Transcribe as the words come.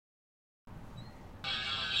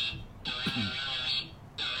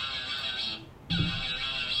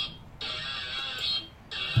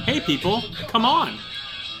people. Come on.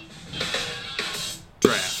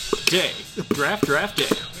 Draft day. Draft day.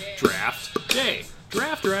 Draft day.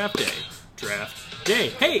 Draft day. Draft day.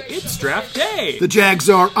 Hey, it's draft day. The Jags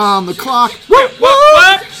are on the clock. What?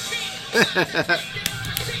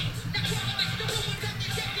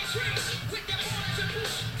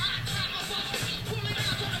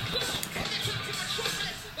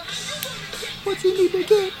 What you need to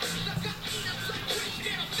get?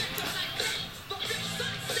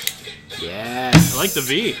 Yes. I like the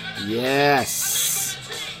V. Yes.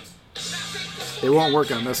 It won't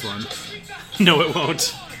work on this one. No, it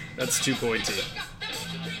won't. That's too pointy.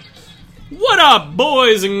 What up,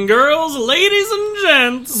 boys and girls, ladies and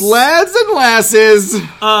gents? Lads and lasses.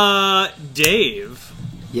 Dave.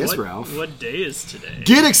 Yes, Ralph. What day is today?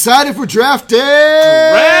 Get excited for draft day!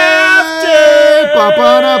 Draft day!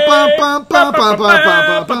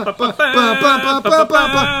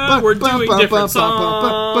 We're doing different songs.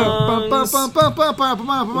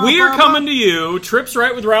 We are coming to you. Trips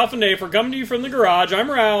Right with Ralph and Dave. We're coming to you from the garage. I'm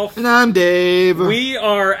Ralph. And I'm Dave. We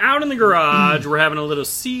are out in the garage. We're having a little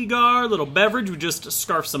cigar, little beverage. We just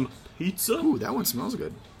scarfed some pizza. Ooh, that one smells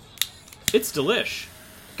good. It's delish.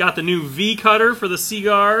 Got the new V cutter for the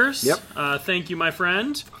cigars. Yep. Thank you, my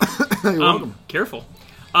friend. You're welcome. Careful.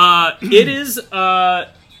 It is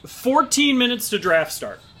 14 minutes to draft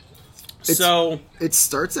start. It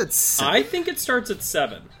starts at 7. I think it starts at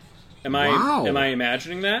 7. Am I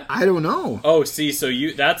imagining that? I don't know. Oh, see,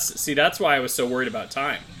 that's why I was so worried about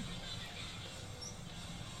time.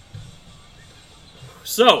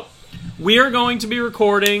 So, we are going to be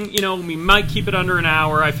recording, we might keep it under an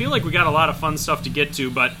hour. I feel like we got a lot of fun stuff to get to,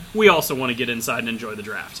 but we also want to get inside and enjoy the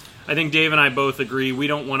draft. I think Dave and I both agree we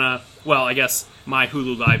don't want to, well, I guess my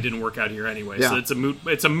Hulu Live didn't work out here anyway, so it's a moo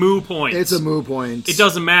point. It's a moo point. It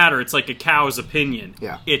doesn't matter. It's like a cow's opinion.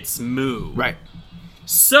 Yeah. It's moo. Right.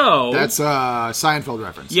 So... That's a Seinfeld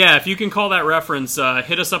reference. Yeah, if you can call that reference,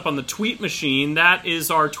 hit us up on the tweet machine. That is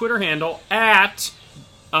our Twitter handle, at...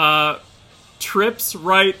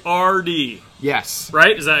 TripsRightRD. Yes.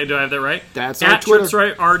 Right? Do I have that right? That's our at Twitter.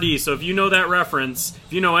 TripsRightRD. So if you know that reference,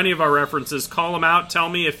 if you know any of our references, call them out. Tell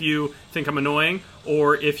me if you think I'm annoying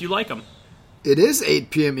or if you like them. It is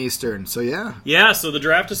 8 p.m. Eastern, so yeah. Yeah, so the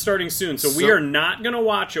draft is starting soon. So we are not going to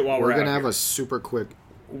watch it while we're going to out have here. a super quick...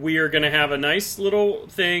 We are going to have a nice little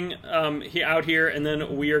thing out here, and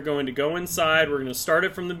then we are going to go inside. We're going to start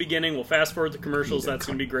it from the beginning. We'll fast forward the commercials. That's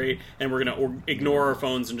going to be great. And we're going to ignore our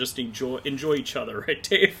phones and just enjoy each other, right,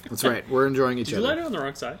 Dave? That's right. We're enjoying each other. Did you light it on the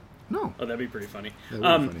wrong side? No. Oh, that'd be pretty funny. That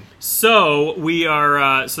would be funny. So we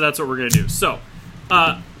are. So that's what we're going to do. So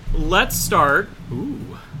let's start.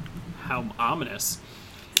 Ooh, how ominous.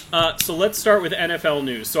 So let's start with NFL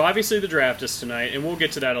news. So obviously the draft is tonight, and we'll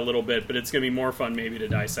get to that a little bit, but it's going to be more fun maybe to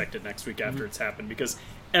dissect it next week after it's happened, because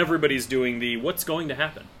everybody's doing the what's going to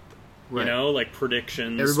happen. Right. Like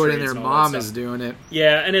predictions. Everybody and trades, their and all that mom is stuff. doing it.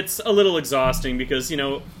 Yeah, and it's a little exhausting because,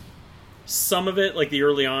 some of it, like the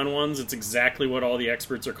early on ones, it's exactly what all the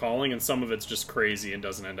experts are calling, and some of it's just crazy and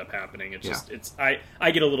doesn't end up happening. It's just, I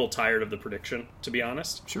get a little tired of the prediction, to be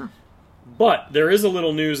honest. Sure. But there is a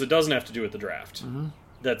little news that doesn't have to do with the draft. Mm-hmm.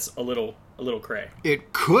 That's a little cray.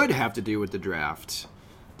 It could have to do with the draft,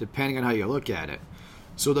 depending on how you look at it.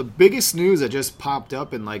 So the biggest news that just popped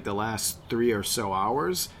up in like the last 3 or so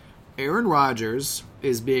hours, Aaron Rodgers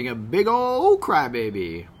is being a big old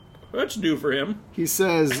crybaby. That's new for him. He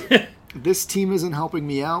says, this team isn't helping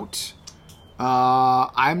me out.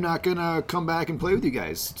 I'm not going to come back and play with you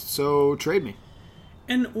guys, so trade me.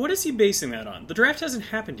 And what is he basing that on? The draft hasn't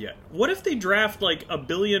happened yet. What if they draft like a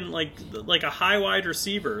billion, like a high wide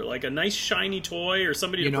receiver, like a nice shiny toy or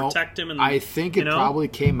somebody to protect him? And I think it probably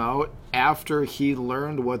came out after he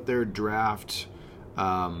learned what their draft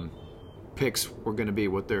picks were going to be,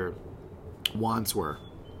 what their wants were.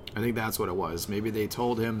 I think that's what it was. Maybe they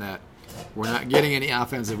told him that we're not getting any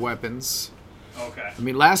offensive weapons. Okay. I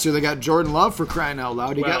mean, last year they got Jordan Love, for crying out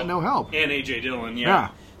loud. He got no help. And A.J. Dillon, yeah.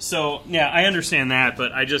 So, yeah, I understand that,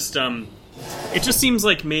 but I just, it just seems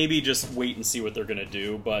like maybe just wait and see what they're going to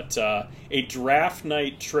do. But a draft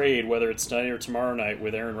night trade, whether it's tonight or tomorrow night,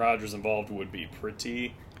 with Aaron Rodgers involved would be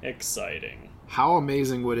pretty exciting. How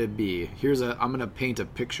amazing would it be? I'm going to paint a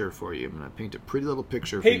picture for you. I'm going to paint a pretty little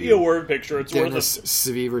picture for you. Paint me a word picture. It's Dennis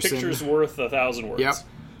Severson. Picture's worth 1,000 words. Yep.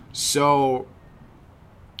 So,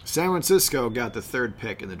 San Francisco got the 3rd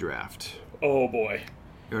pick in the draft. Oh, boy.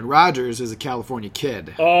 Aaron Rodgers is a California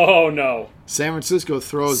kid. Oh, no. San Francisco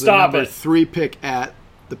throws the number 3 pick at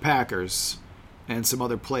the Packers and some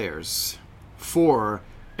other players for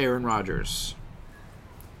Aaron Rodgers.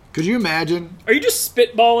 Could you imagine? Are you just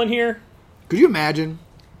spitballing here? Could you imagine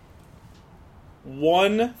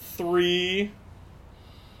 1, 3,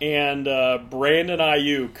 and Brandon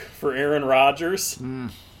Ayuk for Aaron Rodgers.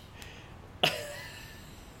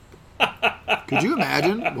 Could you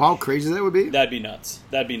imagine how crazy that would be? That'd be nuts.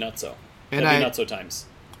 That'd be nutso. And That'd be nutso times.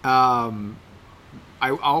 I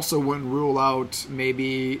also wouldn't rule out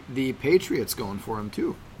maybe the Patriots going for him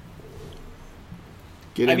too.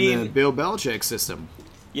 Get in the Bill Belichick system.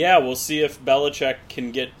 Yeah, we'll see if Belichick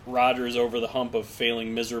can get Rodgers over the hump of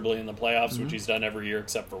failing miserably in the playoffs, which he's done every year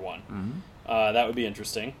except for one. That would be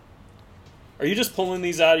interesting. Are you just pulling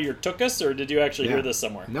these out of your tuchus, or did you actually hear this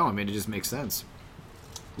somewhere? No, I mean, it just makes sense.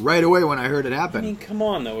 Right away when I heard it happen. I mean, come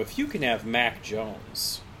on, though. If you can have Mac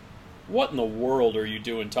Jones, what in the world are you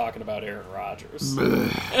doing talking about Aaron Rodgers? In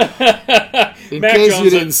case you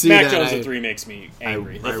didn't see Mac that, Jones at 3 makes me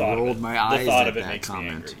angry. I rolled my eyes The thought at of it that makes comment.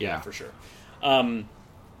 me angry. Yeah, for sure.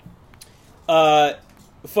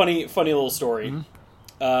 Funny little story.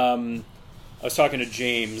 I was talking to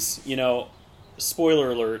James. You know,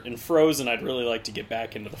 spoiler alert, in Frozen, I'd really like to get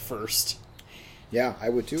back into the first. Yeah, I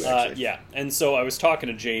would too, actually. Yeah, and so I was talking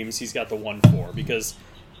to James. He's got the 1-4 because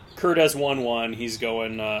Kurt has 1-1. He's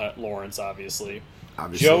going Lawrence, obviously.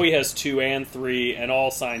 Joey has 2 and 3, and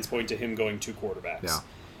all signs point to him going 2 quarterbacks. Yeah.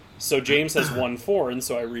 So James has 1-4, and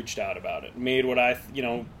so I reached out about it. Made what I,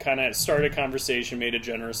 kind of started a conversation, made a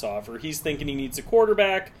generous offer. He's thinking he needs a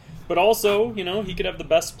quarterback, but also, he could have the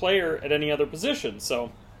best player at any other position.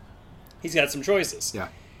 So he's got some choices. Yeah.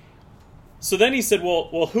 So then he said,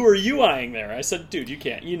 well, who are you eyeing there? I said, dude, you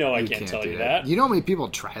can't. I can't tell you that. You know how many people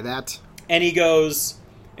try that? And he goes,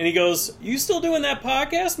 you still doing that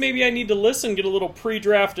podcast? Maybe I need to listen, get a little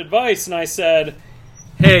pre-draft advice. And I said,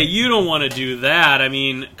 hey, you don't want to do that. I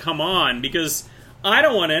mean, come on, because I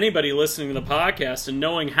don't want anybody listening to the podcast and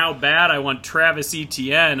knowing how bad I want Travis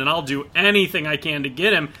Etienne, and I'll do anything I can to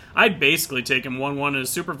get him. I'd basically take him 1-1 in a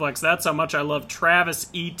Superflex. That's how much I love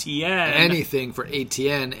Travis Etienne. Anything for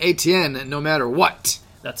Etienne. Etienne, no matter what.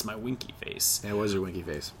 That's my winky face. That was your winky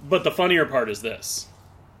face. But the funnier part is this.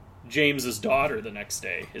 James's daughter the next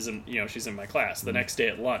day she's in my class. The next day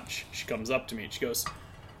at lunch, she comes up to me and she goes,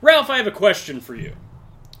 Ralph, I have a question for you.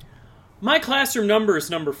 My classroom number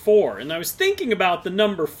is number 4, and I was thinking about the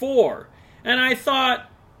number 4, and I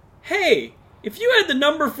thought, hey, if you had the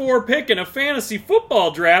number 4 pick in a fantasy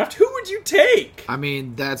football draft, who would you take? I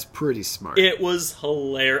mean, that's pretty smart. It was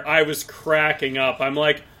hilarious. I was cracking up. I'm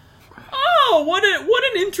like, oh, what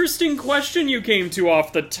an interesting question you came to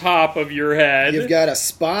off the top of your head. You've got a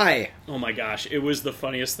spy. Oh my gosh, it was the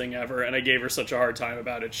funniest thing ever, and I gave her such a hard time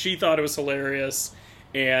about it. She thought it was hilarious.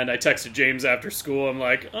 And I texted James after school. I'm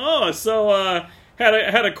like, oh, so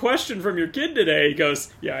had a question from your kid today. He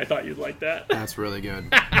goes, yeah, I thought you'd like that. That's really good.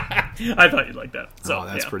 I thought you'd like that. So,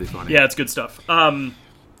 that's pretty funny. Yeah, it's good stuff. So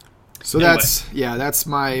anyway. That's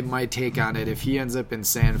my take on it. If he ends up in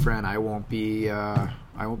San Fran, I won't be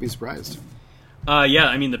surprised. Yeah,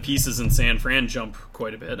 I mean, the pieces in San Fran jump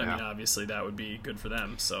quite a bit. I mean, obviously, that would be good for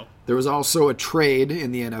them. So there was also a trade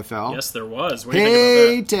in the NFL. Yes, there was. What do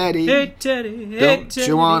you think about that? Teddy. Hey, Teddy. Hey, Don't Teddy.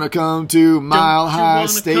 you want to come to Mile High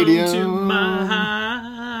Stadium? Come to Mile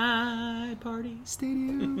High Party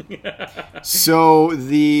Stadium. So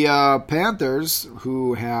the Panthers,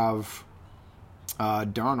 who have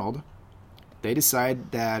Darnold, they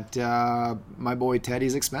decide that my boy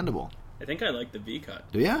Teddy's expendable. I think I like the V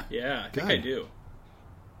cut. Do you? Yeah, I think I do.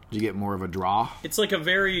 Did you get more of a draw? It's like a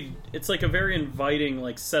very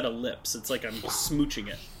inviting set of lips. It's like I'm smooching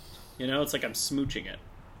it. It's like I'm smooching it.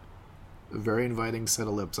 A very inviting set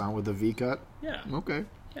of lips on with the V cut? Yeah. Okay.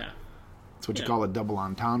 Yeah. That's what you call a double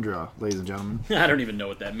entendre, ladies and gentlemen. I don't even know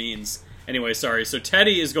what that means. Anyway, sorry. So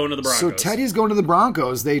Teddy is going to the Broncos. So Teddy's going to the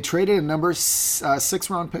Broncos. They traded a number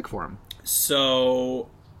 6-round pick for him. So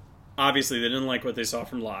obviously, they didn't like what they saw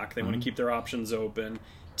from Locke. They want to keep their options open.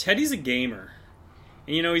 Teddy's a gamer.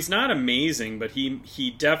 And, he's not amazing, but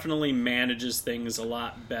he definitely manages things a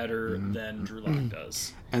lot better than Drew Lock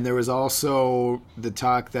does. And there was also the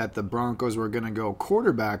talk that the Broncos were going to go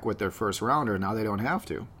quarterback with their first rounder. Now they don't have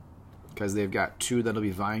to because they've got 2 that'll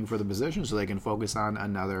be vying for the position, so they can focus on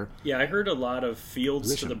another. Yeah, I heard a lot of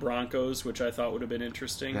Fields to the Broncos, which I thought would have been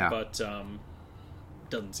interesting, but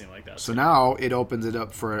doesn't seem like that. So now it opens it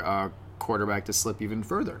up for a quarterback to slip even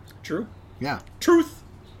further. True. Yeah. Truth.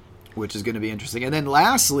 Which is going to be interesting. And then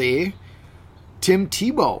lastly, Tim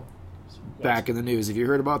Tebow back in the news. Have you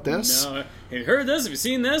heard about this? No. Have you heard this? Have you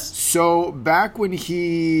seen this? So back when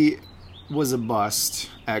he was a bust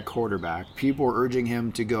at quarterback, people were urging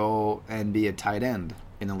him to go and be a tight end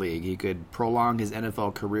in the league. He could prolong his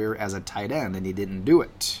NFL career as a tight end, and he didn't do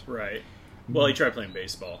it. Right. Well, he tried playing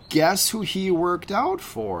baseball. Guess who he worked out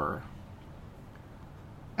for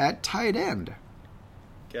at tight end?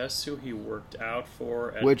 Guess who he worked out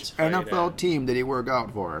for at Which tight NFL end? team did he work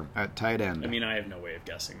out for at tight end? I mean, I have no way of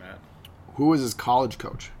guessing that. Who was his college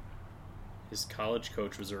coach? His college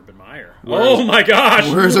coach was Urban Meyer. Where's- Oh my gosh!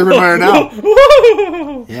 Where's Urban Meyer now?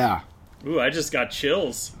 Woo! Yeah. Ooh, I just got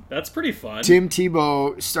chills. That's pretty fun. Tim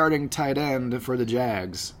Tebow starting tight end for the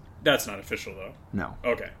Jags. That's not official though. No.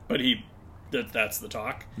 Okay, but that's the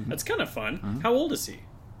talk. Mm-hmm. That's kind of fun. How old is he?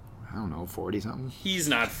 I don't know, 40-something? He's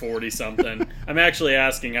not 40-something. I'm actually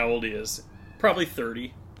asking how old he is. Probably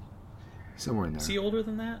 30. Somewhere in Is there. he older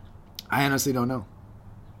than that? I honestly don't know.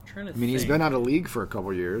 I'm trying to I mean, he's think. been out of league for a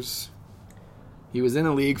couple years. He was in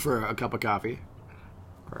a league for a cup of coffee.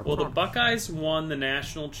 Well, the Buckeyes won the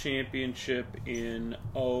national championship in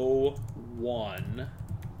 01.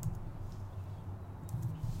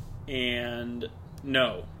 And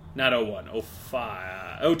no, not 01,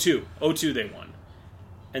 05, 02. 02 they won.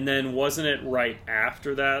 And then wasn't it right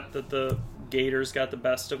after that the Gators got the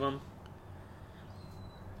best of them?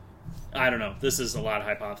 I don't know. This is a lot of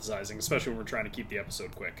hypothesizing, especially when we're trying to keep the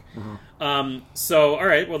episode quick. So, all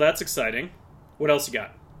right. Well, that's exciting. What else you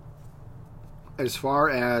got? As far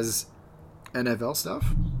as NFL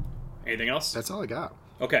stuff, Anything else? that's all I got.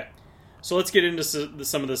 Okay. So let's get into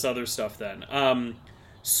some of this other stuff then.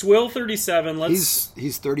 Swill37,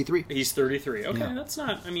 He's 33. He's 33. Okay, Yeah. that's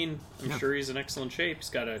not... I mean, I'm Yeah. sure he's in excellent shape. He's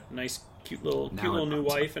got a nice, cute little Now it new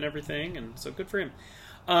pops up. wife and everything, and so good for him.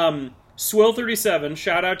 Swill37,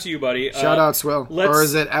 shout out to you, buddy. Shout out Swill. let's- Or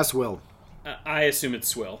is it S Will? I assume it's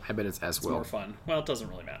Swill. I bet it's S It's Will. more fun. Well, it doesn't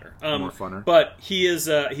really matter. More funner. But he's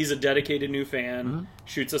a dedicated new fan. Mm-hmm.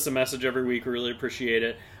 Shoots us a message every week. We really appreciate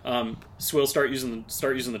it. Swill, start using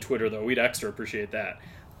the Twitter though. We'd extra appreciate that.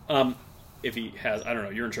 If he has, I don't know.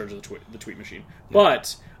 You're in charge of the tweet machine.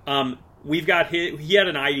 But we've got he had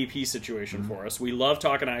an IDP situation for us. We love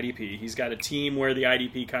talking IDP. He's got a team where the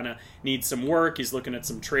IDP kind of needs some work. He's looking at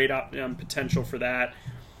some trade potential for that.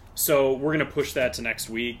 So we're going to push that to next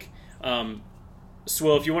week.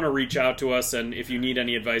 Swill, if you want to reach out to us and if you need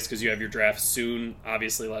any advice because you have your draft soon,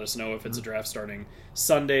 obviously let us know if it's a draft starting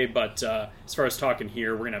Sunday. But as far as talking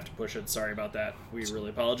here, we're going to have to push it. Sorry about that. We really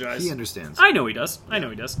apologize. He understands. I know he does.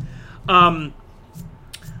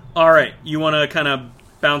 All right. You want to kind of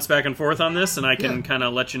bounce back and forth on this and I can Yeah. kind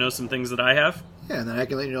of let you know some things that I have? Yeah, and then I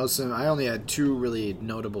can let you know some. I only had 2 really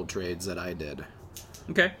notable trades that I did.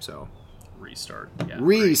 Okay. So Restart. Yeah.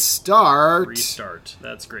 restart. Restart.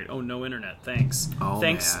 That's great. Oh, no internet. Thanks. Oh,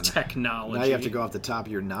 Thanks, man. technology. Now you have to go off the top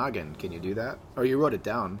of your noggin. Can you do that? Or you wrote it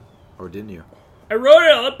down, or didn't you? I wrote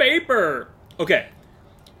it on the paper. Okay.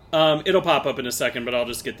 It'll pop up in a second, but I'll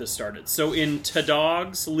just get this started. So in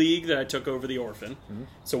Tadog's league that I took over the Orphan,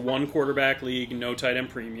 it's a 1 quarterback league, no tight end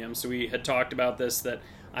premium. So we had talked about this, that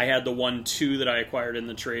I had the 1-2 that I acquired in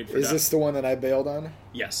the trade for the one that I bailed on?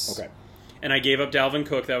 Yes. Okay. And I gave up Dalvin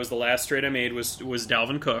Cook. That was the last trade I made was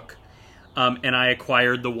Dalvin Cook. And I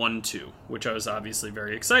acquired the 1-2, which I was obviously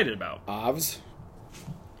very excited about. Ovs?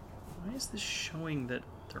 Why is this showing that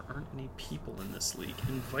there aren't any people in this league?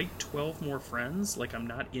 Invite 12 more friends? Like I'm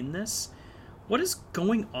not in this? What is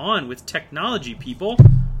going on with technology, people?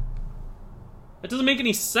 That doesn't make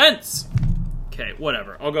any sense. Okay,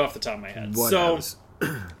 whatever. I'll go off the top of my head. Whatevs.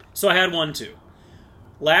 So I had 1-2.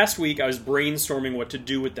 Last week I was brainstorming what to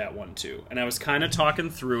do with that 1-2, and I was kind of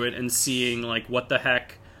talking through it and seeing like what the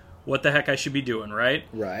heck I should be doing, right?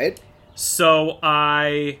 Right. So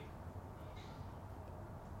I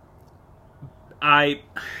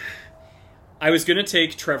was going to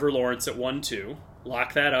take Trevor Lawrence at 1-2,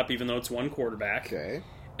 lock that up even though it's 1 quarterback. Okay.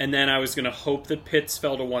 And then I was going to hope that Pitts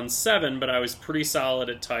fell to 1-7, but I was pretty solid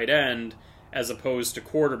at tight end as opposed to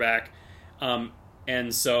quarterback.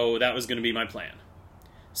 And so that was going to be my plan.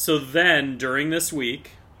 So then, during this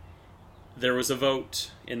week, there was a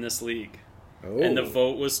vote in this league. Oh. And the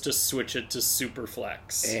vote was to switch it to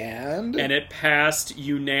Superflex. And it passed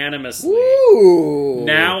unanimously. Ooh.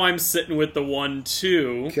 Now I'm sitting with the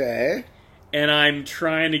 1-2. Okay. And I'm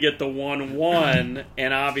trying to get the 1-1.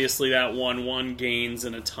 And obviously that 1-1 gains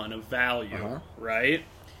in a ton of value. Right?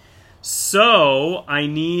 So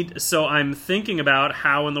I'm thinking about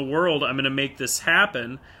how in the world I'm going to make this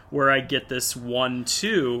happen where I get this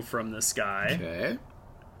 1-2 from this guy. Okay.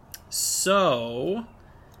 So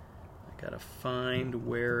I gotta find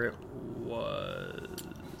where it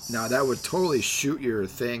was. Now that would totally shoot your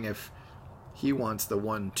thing if he wants the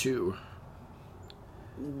 1-2.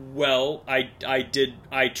 Well, I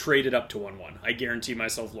traded up to 1-1. I guarantee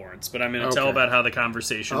myself Lawrence, but I'm going to tell Okay. about how the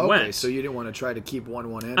conversation Okay, went. so you didn't want to try to keep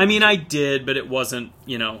 1-1 in? I mean, I did, but it wasn't,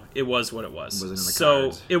 it was what it was. It wasn't in the so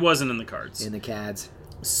cards. it wasn't in the cards. In the CADs.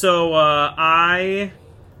 So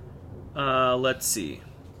let's see.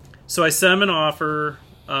 So I sent him an offer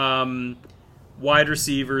Wide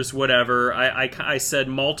receivers, whatever. I said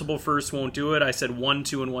multiple firsts won't do it. I said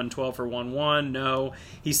 1-2 and 112 for 1-1. No.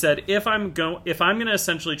 He said if I'm going to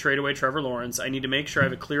essentially trade away Trevor Lawrence, I need to make sure I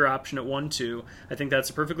have a clear option at 1-2. I think that's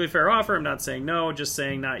a perfectly fair offer. I'm not saying no, just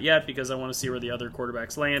saying not yet because I want to see where the other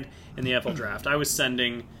quarterbacks land in the NFL draft. I was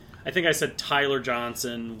sending, I think I said Tyler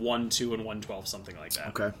Johnson 1-2 and 112, something like that.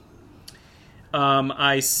 Okay.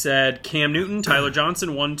 I said Cam Newton, Tyler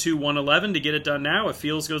Johnson, 1-2, 111 to get it done now. If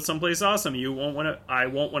Fields goes someplace awesome, I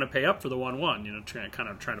won't want to pay up for the 1-1. You know, trying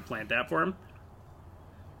to plant that for him.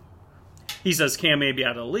 He says Cam may be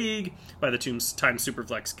out of the league by the time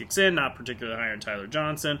Superflex kicks in. Not particularly high on Tyler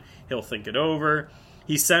Johnson. He'll think it over.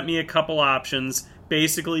 He sent me a couple options.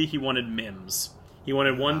 Basically, he wanted Mims. He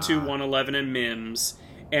wanted 1-2, 111 and Mims.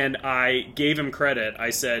 And I gave him credit.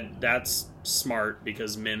 I said, that's smart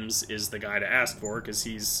because Mims is the guy to ask for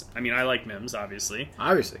because I like Mims, obviously.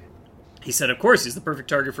 Obviously. He said, of course, he's the perfect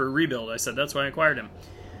target for a rebuild. I said, that's why I acquired him.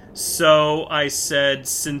 So I said,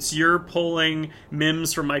 since you're pulling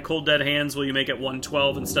Mims from my cold dead hands, will you make it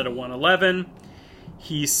 112 instead of 111?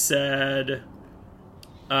 He said,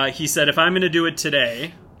 if I'm going to do it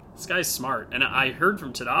today... This guy's smart. And I heard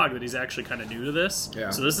from Tadog that he's actually kind of new to this.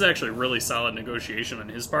 Yeah. So this is actually a really solid negotiation on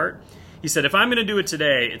his part. He said, if I'm going to do it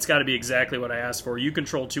today, it's got to be exactly what I asked for. You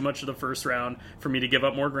control too much of the first round for me to give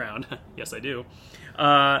up more ground. Yes, I do.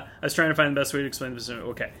 I was trying to find the best way to explain this.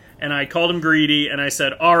 Okay. And I called him greedy, and I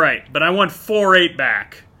said, all right, but I want 4-8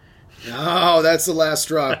 back. Oh, that's the last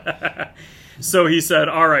straw. So he said,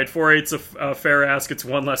 all right, 4-8's a fair ask. It's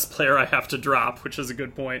one less player I have to drop, which is a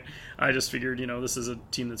good point. I just figured, this is a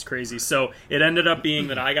team that's crazy. So it ended up being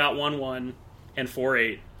that I got 1-1 and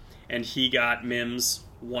 4-8, and he got Mims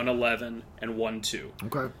 111 and 1-2.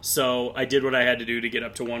 Okay. So I did what I had to do to get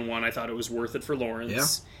up to 1-1. I thought it was worth it for Lawrence.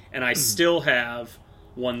 Yeah. And I still have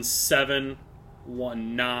 1-7,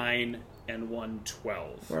 1-9, and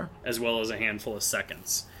 112, Sure. as well as a handful of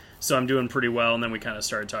seconds. So I'm doing pretty well, and then we kind of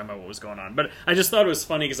started talking about what was going on. But I just thought it was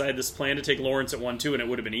funny because I had this plan to take Lawrence at 1-2, and it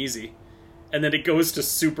would have been easy. And then it goes to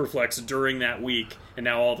Superflex during that week, and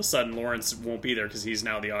now all of a sudden Lawrence won't be there because he's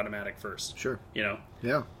now the automatic first. Sure. Yeah.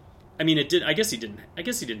 I mean, it did. I guess he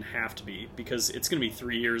didn't have to be because it's going to be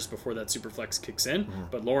 3 years before that Superflex kicks in. Mm-hmm.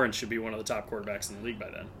 But Lawrence should be one of the top quarterbacks in the league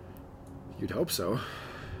by then. You'd hope so.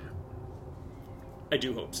 I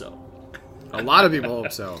do hope so. A lot of people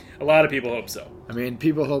hope so. A lot of people hope so. I mean,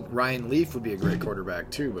 people hope Ryan Leaf would be a great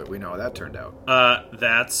quarterback too, but we know how that turned out.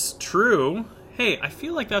 That's true. Hey, I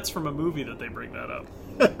feel like that's from a movie that they bring that up.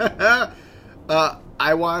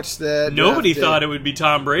 I watched that. Nobody thought it would be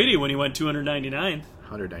Tom Brady when he went 299.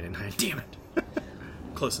 199. Damn it.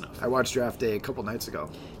 Close enough. I watched Draft Day a couple nights ago.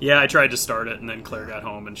 Yeah, I tried to start it, and then Claire got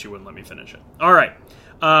home, and she wouldn't let me finish it. All right.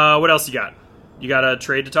 What else you got? You got a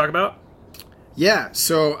trade to talk about? Yeah,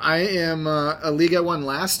 so I am a league I won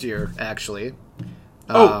last year, actually.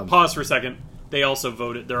 Pause for a second. They also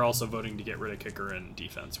voted. They're also voting to get rid of kicker and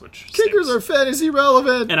defense, which kickers are fantasy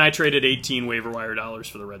relevant. And I traded 18 waiver wire dollars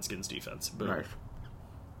for the Redskins defense. Boom. Right.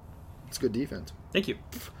 It's good defense. Thank you.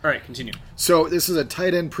 All right, continue. So this is a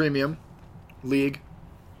tight end premium league.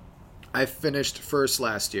 I finished first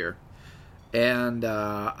last year, and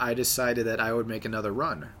I decided that I would make another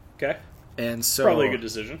run. Okay. And so probably a good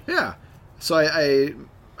decision. Yeah. So I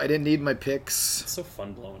didn't need my picks. It's so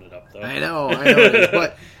fun blowing it up, though. I know it is.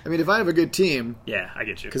 But, I mean, if I have a good team... Yeah, I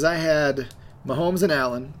get you. Because I had Mahomes and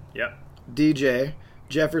Allen. Yep. DJ,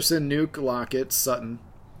 Jefferson, Nuke, Lockett, Sutton.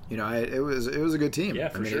 It was a good team. Yeah,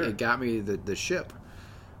 for sure. It got me the ship.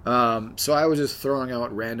 So I was just throwing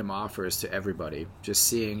out random offers to everybody, just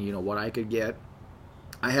seeing, what I could get.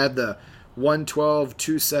 I had the 112,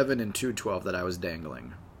 27, and 212 that I was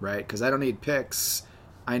dangling, right? Because I don't need picks.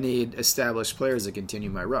 I need established players to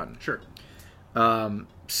continue my run. Sure.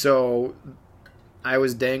 So I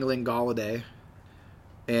was dangling Galladay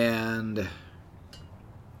and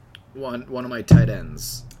one of my tight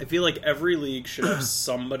ends. I feel like every league should have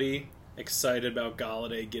somebody excited about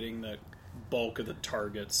Galladay getting the bulk of the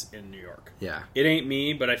targets in New York. Yeah. It ain't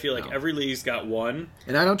me, but I feel like every league's got one.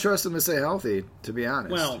 And I don't trust him to stay healthy, to be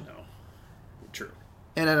honest. Well, no. True.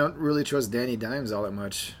 And I don't really trust Danny Dimes all that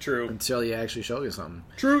much. True. Until he actually shows you something.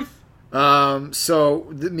 Truth. So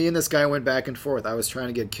me and this guy went back and forth. I was trying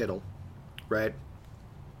to get Kittle, right?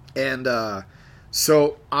 And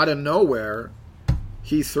so out of nowhere,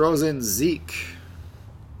 he throws in Zeke,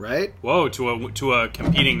 right? Whoa, to a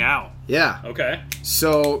competing now. Yeah. Okay.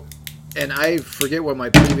 So And I forget what my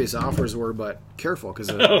previous offers were, but careful because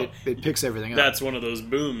it picks everything up. That's one of those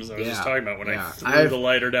booms I was just talking about when I threw the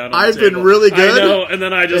lighter down on I've the table. been really good. I know, and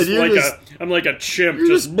then I just I'm like a chimp,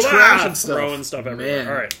 just trashing throwing stuff everywhere. Man,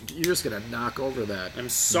 all right, you're just gonna knock over that. I'm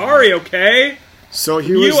sorry, okay? So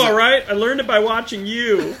here you all right? I learned it by watching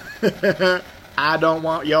you. I don't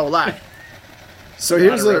want your life. So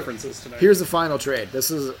here's the final trade.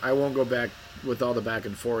 This is I won't go back with all the back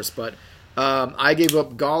and forth, but I gave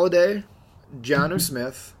up Galladay, Jonnu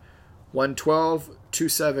Smith, 112,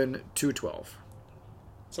 27, 212.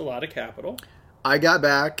 It's a lot of capital. I got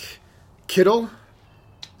back Kittle,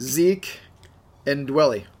 Zeke, and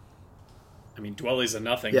Dwelly. I mean, Dwelly's a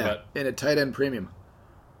nothing, but in a tight end premium.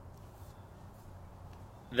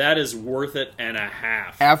 That is worth it and a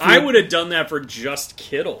half. I would have done that for just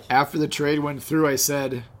Kittle. After the trade went through, I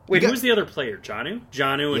said... Wait, who's the other player? Jonnu?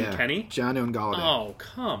 Jonnu and Kenny? Jonnu and Galladay. Oh,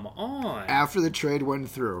 come on. After the trade went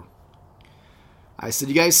through, I said,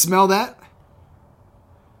 you guys smell that?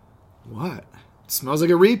 What? It smells like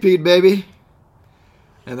a repeat, baby.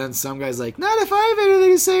 And then some guy's like, not if I have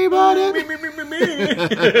anything to say about it.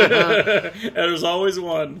 And there's always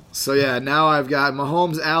one. So, yeah, now I've got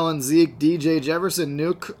Mahomes, Allen, Zeke, DJ Jefferson,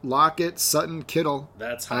 Nuke, Lockett, Sutton, Kittle.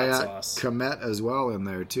 That's hot sauce. Komet as well in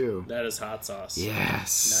there, too. That is hot sauce.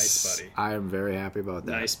 Yes. Nice, buddy. I am very happy about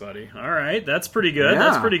that. Nice, buddy. All right. That's pretty good.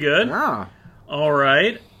 That's pretty good. Yeah. All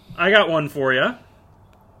right. I got one for you.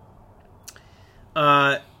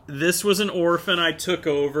 This was an orphan I took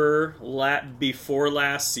over before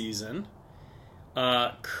last season.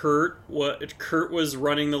 Kurt was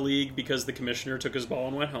running the league because the commissioner took his ball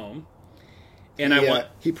and went home. And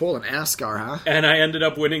he pulled an Ascar, huh? And I ended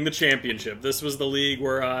up winning the championship. This was the league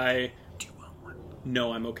where I... Do you want one?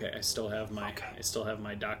 No, I'm okay. I still have my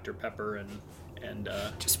Dr. Pepper and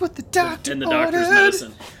just what the doctor and the doctor's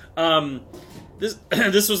medicine.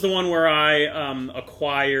 This was the one where I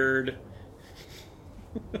acquired...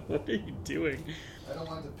 What are you doing? I don't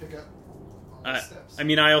want to pick up all the steps. I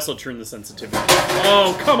mean, I also turned the sensitivity.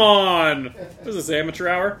 Oh, come on! What is this, amateur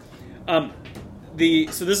hour? So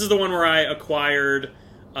this is the one where I acquired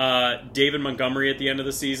David Montgomery at the end of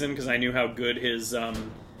the season because I knew how good his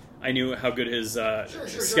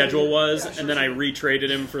schedule was, and then I retraded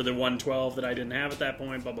him for the 112 that I didn't have at that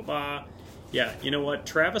point. Blah blah blah. Yeah, you know what?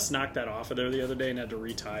 Travis knocked that off of there the other day and had to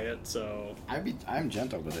retie it. So I'm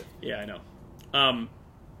gentle with it. Yeah, I know.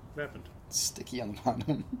 What happened? It's sticky on the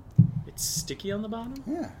bottom. It's sticky on the bottom?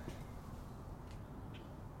 Yeah.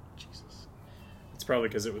 Jesus. It's probably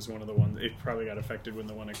because it was one of the ones... It probably got affected when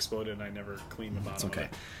the one exploded and I never cleaned the bottom. It's okay.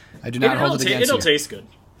 Of it. I do not hold it against It'll taste good.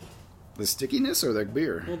 The stickiness or the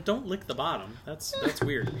beer? Well, don't lick the bottom. That's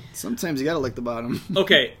weird. Sometimes you gotta lick the bottom.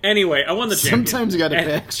 Okay, anyway, I won the championship. Sometimes you gotta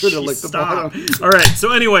pay extra to lick the bottom. All right,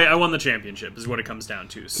 so anyway, I won the championship is what it comes down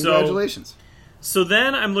to. Congratulations. So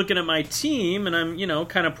then I'm looking at my team, and I'm,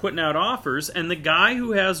 kind of putting out offers, and the guy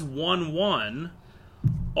who has 1-1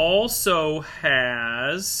 also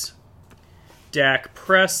has Dak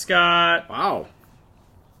Prescott. Wow.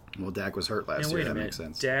 Well, Dak was hurt last year. That makes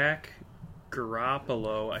sense. Dak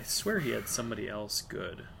Garoppolo. I swear he had somebody else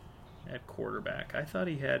good at quarterback. I thought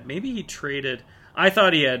he had... Maybe he traded... I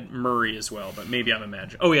thought he had Murray as well, but maybe I'm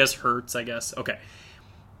imagining. Oh, he has Hurts, I guess. Okay.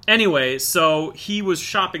 Anyway, so he was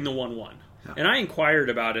shopping the 1-1. And I inquired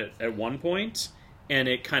about it at one point, and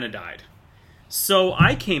it kind of died. So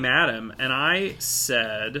I came at him, and I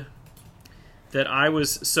said that I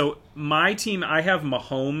was... So my team, I have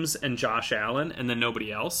Mahomes and Josh Allen, and then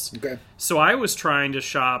nobody else. Okay. So I was trying to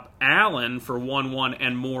shop Allen for 1-1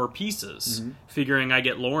 and more pieces, figuring I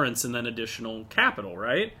get Lawrence and then additional capital,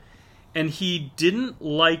 right? And he didn't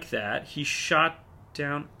like that. He shot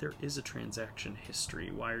down. There is a transaction history.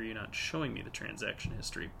 Why are you not showing me the transaction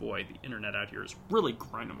history? Boy, the internet out here is really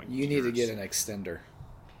grinding my gears. You need to get an extender.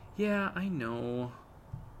 Yeah, I know.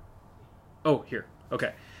 Oh, here.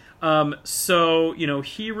 Okay. So,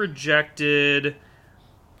 he rejected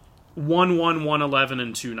 1-1, 111,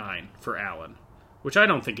 and 2-9 for Allen, which I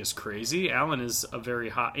don't think is crazy. Allen is a very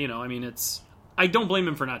hot, it's... I don't blame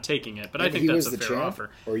him for not taking it, but I think that's a fair offer.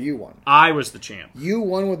 Or you won? I was the champ. You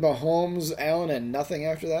won with Mahomes, Allen, and nothing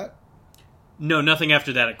after that? No, nothing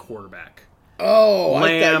after that at quarterback. Oh,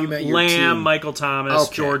 I thought you meant your team. Michael Thomas,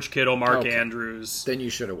 George Kittle, Mark Andrews. Then you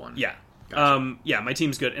should have won. Yeah. Gotcha. My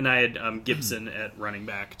team's good. And I had Gibson at running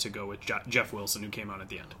back to go with Jeff Wilson, who came on at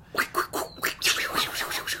the end.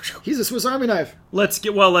 He's a Swiss Army knife. Let's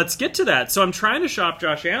get to that. So I'm trying to shop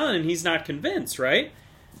Josh Allen, and he's not convinced, right?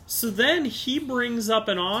 So then he brings up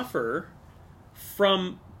an offer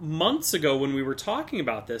from months ago when we were talking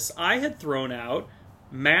about this. I had thrown out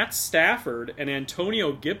Matt Stafford and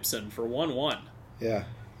Antonio Gibson for 1-1. Yeah.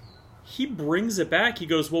 he brings it back. He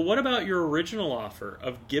goes, well, what about your original offer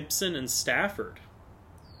of Gibson and Stafford?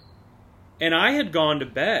 And I had gone to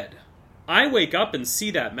bed. I wake up and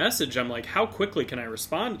see that message. I'm like, how quickly can I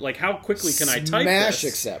respond? Like, how quickly can I type Smash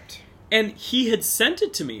this? accept. And he had sent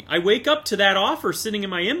it to me. I wake up to that offer sitting in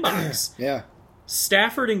my inbox. Yeah.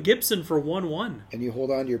 Stafford and Gibson for 1-1. And you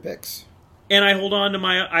hold on to your picks. And I hold on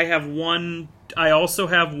to I also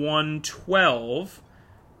have 112.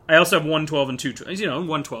 I also have 112 and 212.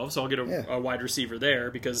 112, so I'll get a wide receiver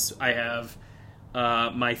there because I have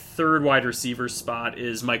my third wide receiver spot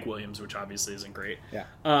is Mike Williams, which obviously isn't great. Yeah.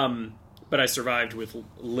 But I survived with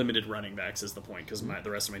limited running backs is the point because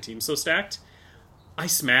the rest of my team's so stacked. I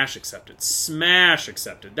smash accepted. Smash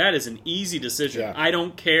accepted. That is an easy decision. Yeah. I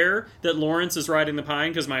don't care that Lawrence is riding the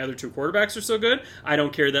pine because my other two quarterbacks are so good. I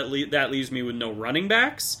don't care that that leaves me with no running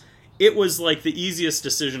backs. It was like the easiest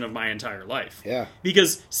decision of my entire life. Yeah.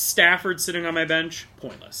 Because Stafford sitting on my bench,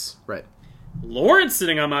 pointless. Right. Lawrence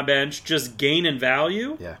sitting on my bench, just gain in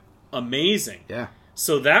value. Yeah. Amazing. Yeah.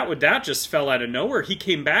 So that just fell out of nowhere. He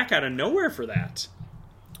came back out of nowhere for that.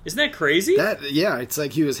 Isn't that crazy? It's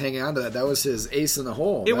like he was hanging on to that. That was his ace in the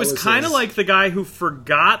hole. It was kind of like the guy who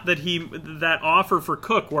forgot that offer for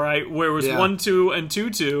Cook where it was 1-2 and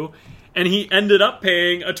 2-2, and he ended up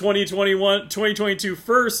paying a 2022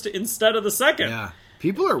 first instead of the second. Yeah.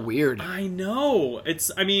 People are weird. I know.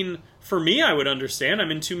 For me, I would understand. I'm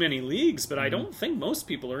in too many leagues, but I don't think most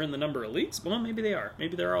people are in the number of leagues. Well, maybe they are.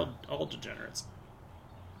 Maybe they're all degenerates.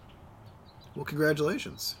 Well,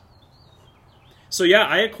 congratulations. So, yeah,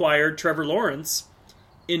 I acquired Trevor Lawrence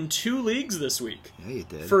in 2 leagues this week. Yeah, you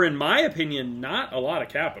did. For, in my opinion, not a lot of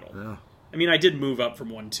capital. Yeah. I mean, I did move up from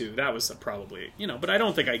 1-2. That was probably, but I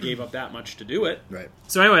don't think I gave up that much to do it. Right.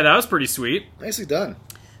 So, anyway, that was pretty sweet. Nicely done.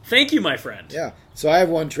 Thank you, my friend. Yeah. So, I have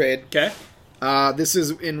one trade. Okay. This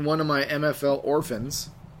is in one of my MFL orphans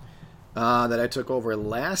that I took over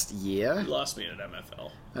last year. You lost me at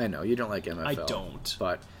MFL. I know, you don't like MFL. I don't.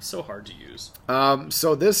 But so hard to use.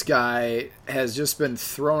 So this guy has just been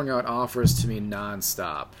throwing out offers to me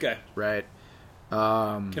nonstop. Okay. Right?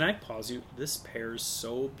 Can I pause you? This pairs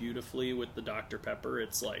so beautifully with the Dr. Pepper.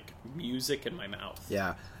 It's like music in my mouth.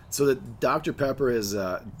 Yeah. So the Dr. Pepper is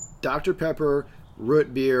Dr. Pepper,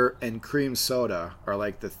 root beer, and cream soda are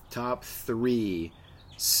like the top 3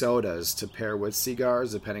 sodas to pair with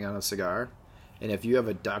cigars, depending on the cigar. And if you have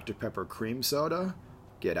a Dr. Pepper cream soda,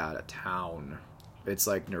 get out of town. It's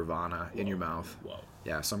like Nirvana in your mouth. Whoa.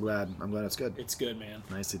 Yeah, so I'm glad it's good. It's good, man.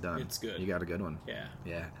 Nicely done. It's good. You got a good one. Yeah.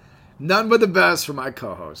 Yeah. None but the best for my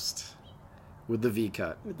co-host with the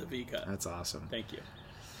V-cut. With the V-cut. That's awesome. Thank you.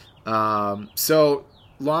 So,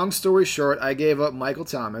 long story short, I gave up Michael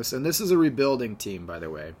Thomas, and this is a rebuilding team, by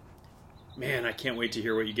the way. Man, I can't wait to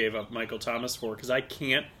hear what you gave up Michael Thomas for, because I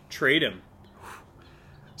can't trade him.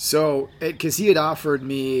 So, because he had offered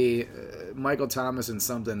me Michael Thomas and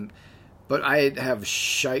something, but I have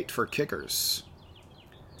shite for kickers.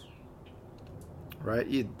 Right?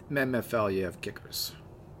 MFL, you have kickers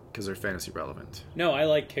because they're fantasy relevant. No, I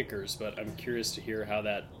like kickers, but I'm curious to hear how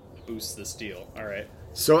that boosts this deal. All right.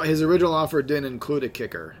 So, his original offer didn't include a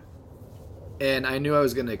kicker. And I knew I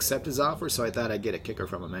was going to accept his offer, so I thought I'd get a kicker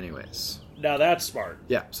from him anyways. Now, that's smart.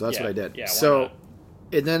 Yeah, so that's what I did. Yeah, so, not?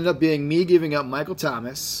 It ended up being me giving up Michael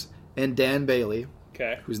Thomas and Dan Bailey,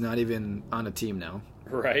 Okay. who's not even on a team now.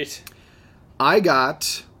 Right. I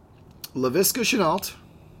got Laviska Shenault,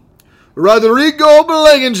 Rodrigo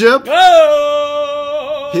Blankenship.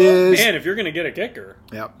 Oh! His- Man, if you're going to get a kicker,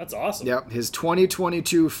 Yep. that's awesome. Yep. His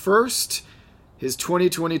 2022 first, his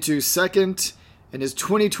 2022 second, and his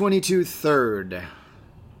 2022 third.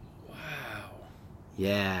 Wow.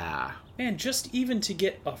 Yeah. Man, just even to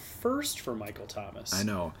get a first for Michael Thomas. I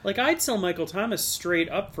know. Like, I'd sell Michael Thomas straight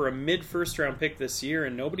up for a mid-first round pick this year,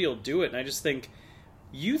 and nobody will do it. And I just think,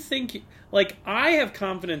 like, I have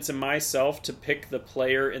confidence in myself to pick the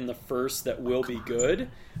player in the first that will be good,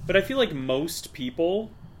 but I feel like most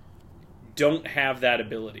people don't have that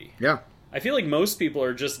ability. Yeah. I feel like most people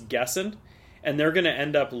are just guessing, and they're going to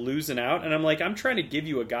end up losing out. And I'm like, I'm trying to give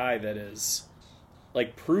you a guy that is,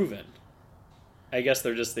 like, proven. I guess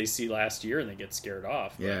they see last year and they get scared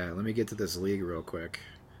off. But Yeah, let me get to this league real quick.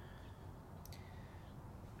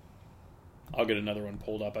 I'll get another one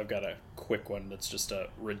pulled up. I've got a quick one that's just a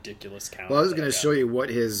ridiculous count. Well, I was going to show you what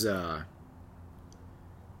his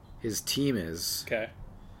team is. Okay.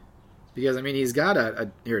 Because, I mean, he's got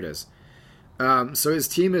here it is. So his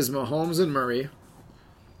team is Mahomes and Murray.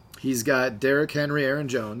 He's got Derrick Henry, Aaron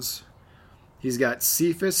Jones. He's got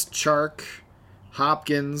Cephas, Chark,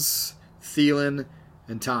 Hopkins, Thielen,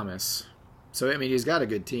 and Thomas. So, I mean, he's got a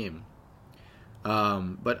good team.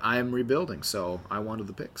 But I'm rebuilding, so I wanted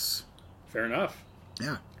the picks. Fair enough.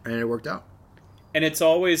 Yeah, and it worked out. And it's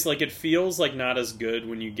always like, it feels like not as good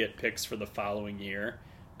when you get picks for the following year,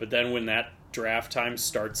 but then when that draft time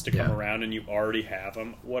starts to come around and you already have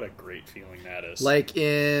them, what a great feeling that is. Like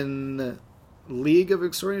in League of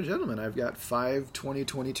Extraordinary Gentlemen, I've got 5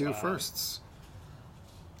 2022 firsts.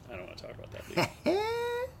 I don't want to talk about that league.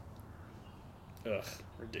 Ugh,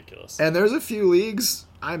 ridiculous. And there's a few leagues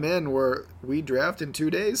I'm in where we draft in 2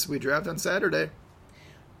 days. We draft on Saturday.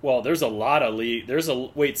 Well, there's a lot of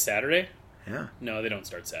wait, Saturday? Yeah. No, they don't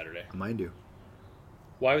start Saturday. Mine do.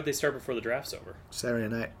 Why would they start before the draft's over?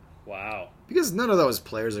 Saturday night. Wow. Because none of those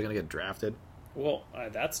players are going to get drafted. Well,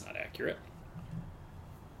 that's not accurate.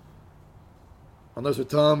 Unless with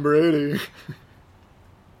Tom Brady.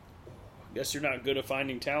 Guess you're not good at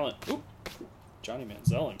finding talent. Oop. Johnny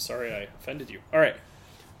Manziel, I'm sorry I offended you. All right.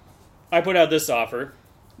 I put out this offer.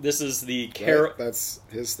 This is the Carol... Right, that's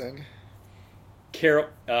his thing?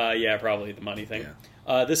 Yeah, probably the money thing.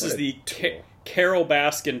 Yeah. This is the Carol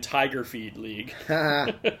Baskin Tiger Feed League.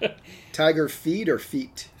 Tiger Feed or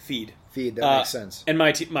Feet? Feed. Feed, that makes sense. And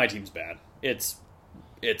my team's bad. It's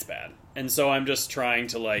bad. And so I'm just trying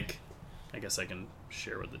to, like... I guess I can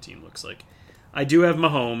share what the team looks like. I do have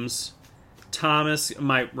Mahomes... Thomas,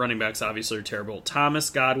 my running backs obviously are terrible. Thomas,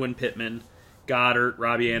 Godwin, Pittman, Goddard,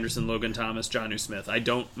 Robbie Anderson, Logan Thomas, Jonnu Smith. I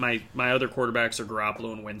don't. My other quarterbacks are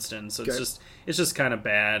Garoppolo and Winston, so it's just kind of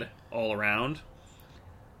bad all around.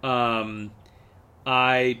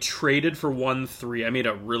 I traded for 1-3. I made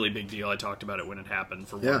a really big deal. I talked about it when it happened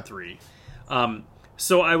for 1-3.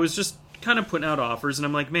 So I was just kind of putting out offers, and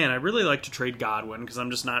I'm like, man, I really like to trade Godwin because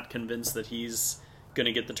I'm just not convinced that he's going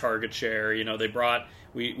to get the target share. You know, they brought.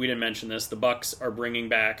 We didn't mention this. The Bucks are bringing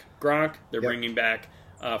back Gronk. They're bringing back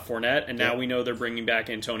Fournette, and now we know they're bringing back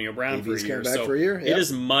Antonio Brown for a year. So it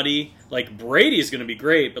is muddy. Like Brady's going to be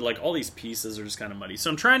great, but like all these pieces are just kind of muddy. So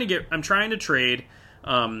I'm trying to trade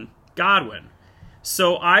Godwin.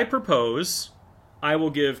 So I propose I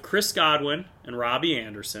will give Chris Godwin and Robbie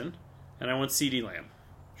Anderson, and I want CeeDee Lamb.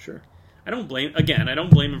 Sure. I don't blame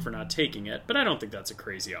him for not taking it, but I don't think that's a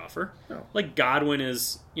crazy offer. No. Like Godwin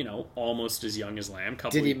is, almost as young as Lamb.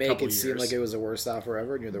 Did he make it seem like it was the worst offer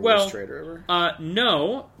ever and you're the worst trader ever?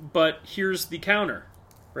 No, but here's the counter.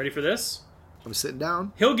 Ready for this? I'm sitting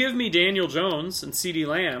down. He'll give me Daniel Jones and CeeDee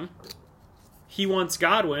Lamb. He wants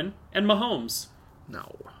Godwin and Mahomes.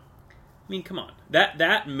 No. I mean, come on.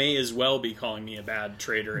 That may as well be calling me a bad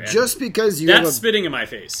trader. And just because that's spitting in my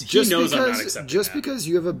face. He knows I'm not accepting Just that. because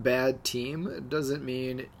you have a bad team doesn't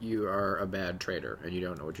mean you are a bad trader and you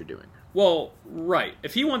don't know what you're doing. Well, right.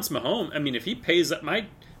 If he wants Mahomes, I mean, if he pays up, my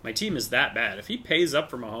team is that bad. If he pays up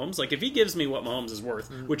for Mahomes, like if he gives me what Mahomes is worth,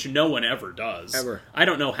 which no one ever does. Ever. I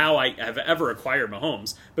don't know how I have ever acquired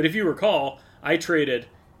Mahomes. But if you recall, I traded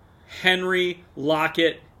Henry,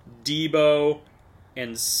 Lockett, Debo,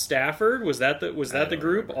 and Stafford. Was that the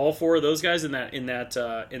group? Remember. All four of those guys in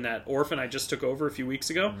that orphan I just took over a few weeks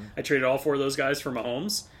ago. Mm-hmm. I traded all four of those guys for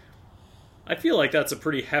Mahomes. I feel like that's a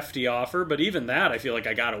pretty hefty offer, but even that, I feel like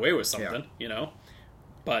I got away with something,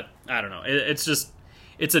 But I don't know.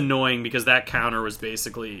 It's annoying because that counter was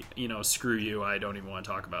basically, screw you. I don't even want to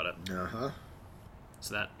talk about it.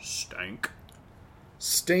 So that stank.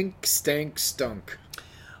 Stink, stank, stunk.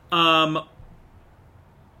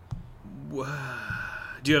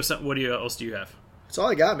 Do you have some? What else do you have? That's all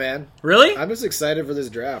I got, man. Really? I'm just excited for this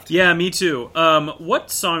draft. Yeah, me too.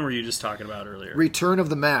 What song were you just talking about earlier? Return of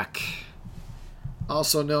the Mac.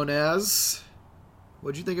 Also known as...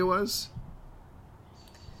 What'd you think it was?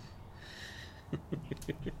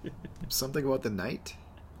 Something about the night?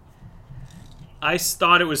 I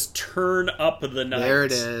thought it was Turn Up the Night. There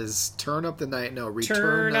it is. Turn Up the Night. No,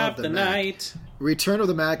 Return Up the Night. Return of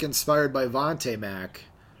the Mac inspired by Vontae Mac.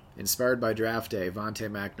 Inspired by Draft Day,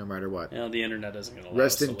 Vontae Mac, no matter what. Well, the internet isn't going to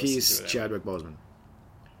rest in peace, Chadwick Boseman.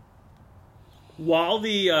 While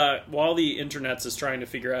the internet's is trying to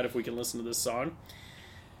figure out if we can listen to this song,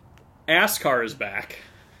 Askar is back.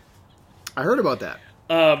 I heard about that.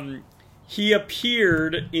 He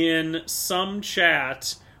appeared in some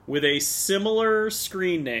chat with a similar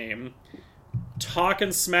screen name,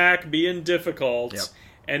 talking smack, being difficult. Yep.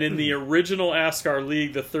 And in the original Askar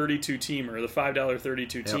League, the 32-teamer, the $5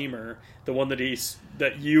 32-teamer, the one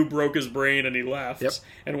that you broke his brain and he left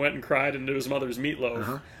and went and cried into his mother's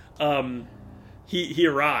meatloaf, he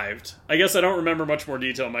arrived. I guess I don't remember much more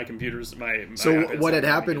detail. My computer's... So what had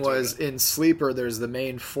happened was, in Sleeper, there's the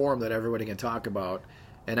main forum that everybody can talk about.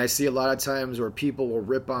 And I see a lot of times where people will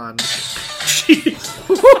rip on...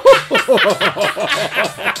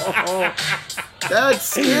 That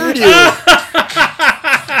scared you.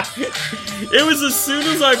 It was as soon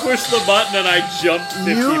as I pushed the button and I jumped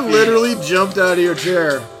 50 You feet. literally jumped out of your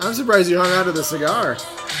chair. I'm surprised you hung onto the cigar.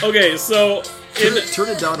 Okay, so Turn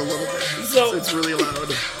it down a little bit. So- It's really loud.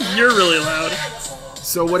 you're really loud.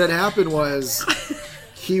 So what had happened was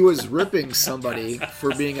he was ripping somebody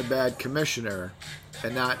for being a bad commissioner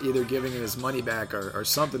and not either giving him his money back or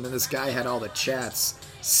something. And this guy had all the chats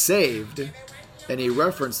saved, and he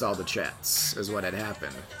referenced all the chats is what had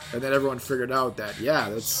happened. And then everyone figured out that,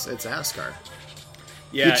 it's Askar.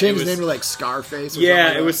 Yeah, He it changed was, his name to like Scarface or Yeah, something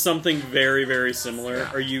like it was that. something very, very similar.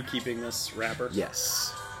 Yeah. Are you keeping this wrapper?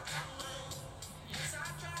 Yes.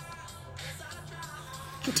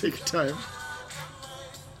 Take your time.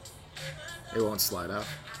 It won't slide off.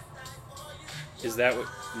 Is that what?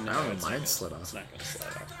 No, I don't know, it's mine not. slid off. It's not going to slide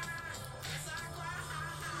off.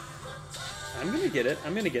 I'm going to get it.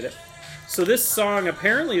 I'm going to get it. So this song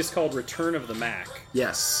apparently is called Return of the Mac.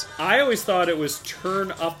 Yes. I always thought it was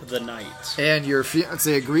Turn Up the Night. And your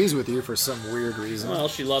fiance agrees with you for some weird reason. Well,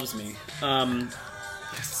 she loves me.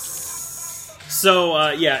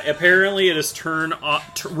 Apparently it is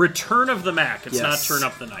Return of the Mac. It's not Yes. Turn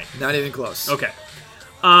Up the Night. Not even close. Okay.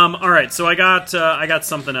 All right. So I got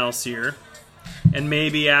something else here, and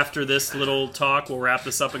maybe after this little talk, we'll wrap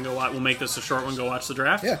this up and go. We'll make this a short one. Go watch the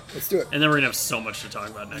draft. Yeah, let's do it. And then we're gonna have so much to talk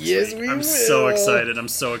about next Yes, week. we I'm so will. excited. I'm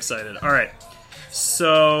so excited. All right.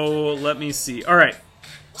 So let me see. All right.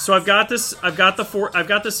 So I've got this 14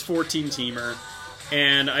 teamer,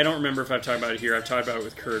 and I don't remember if I've talked about it here. I've talked about it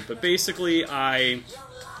with Kurt, but basically I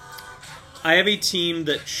have a team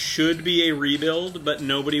that should be a rebuild, but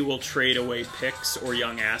nobody will trade away picks or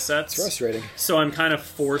young assets. It's frustrating. So I'm kind of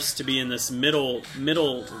forced to be in this middle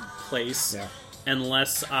place Yeah.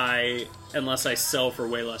 unless I sell for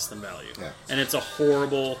way less than value. Yeah. And it's a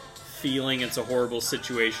horrible feeling. It's a horrible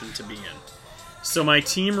situation to be in. So my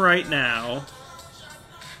team right now,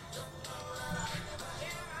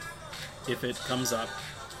 if it comes up,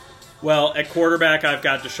 well, at quarterback I've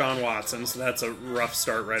got Deshaun Watson, so that's a rough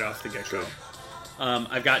start right off the get-go.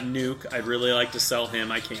 I've got Nuke. I'd really like to sell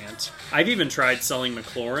him. I can't. I've even tried selling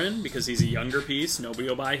McLaurin because he's a younger piece. Nobody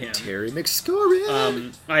will buy him. Terry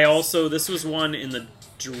McScorin. I also, this was one in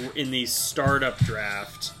the startup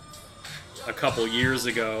draft a couple years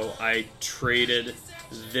ago. I traded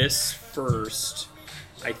this first,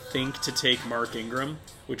 I think, to take Mark Ingram,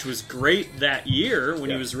 which was great that year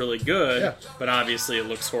when he was really good, Yeah. but obviously it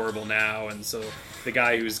looks horrible now, and so the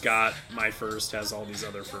guy who's got my first has all these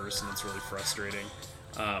other firsts, and it's really frustrating.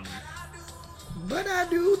 But I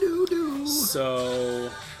do. So,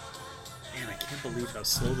 man, I can't believe how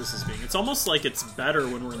slow this is being. It's almost like it's better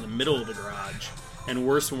when we're in the middle of the garage, and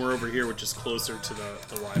worse when we're over here, which is closer to the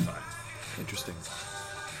Wi-Fi. Interesting.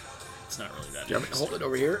 It's not really that Do you want me to interesting. hold it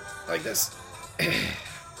over here like this?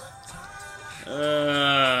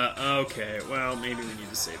 Okay, well, maybe we need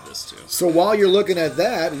to save this too. So while you're looking at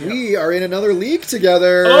that, we are in another league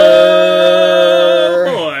together. Oh,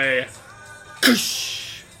 boy.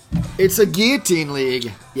 It's a guillotine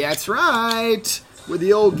league. Yeah, that's right. With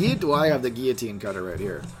the old guillotine. Well, I have the guillotine cutter right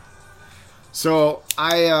here. So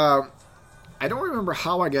I don't remember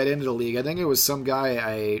how I got into the league. I think it was some guy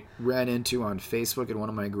I ran into on Facebook in one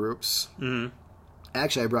of my groups. Mm-hmm.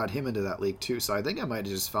 Actually, I brought him into that league too. So I think I might have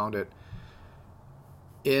just found it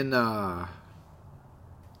in the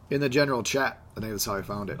general chat. I think that's how I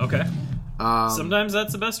found it. Okay. Sometimes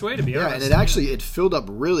that's the best way, to be honest. And it filled up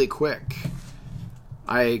really quick.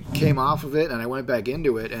 I came off of it and I went back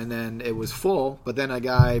into it, and then it was full, but then a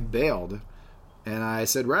guy bailed. And I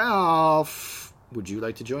said, Ralph, would you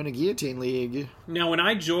like to join a guillotine league? Now, when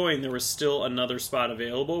I joined, there was still another spot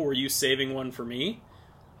available. Were you saving one for me?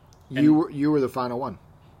 You were the final one.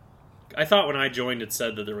 I thought when I joined, it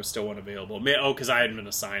said that there was still one available. Because I hadn't been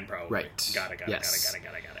assigned, probably. Right. Got it. Yes.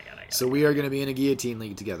 Got it. So we are going to be in a guillotine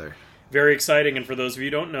league together. Very exciting, and for those of you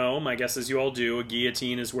who don't know, my guess is you all do, a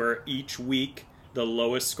guillotine is where each week the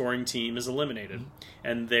lowest scoring team is eliminated,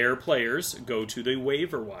 and their players go to the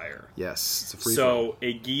waiver wire. Yes, it's a free So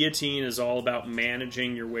a guillotine is all about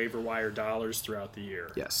managing your waiver wire dollars throughout the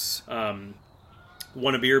year. Yes.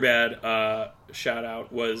 One of Beer Bad, shout out,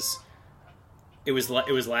 it was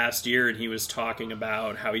last year, and he was talking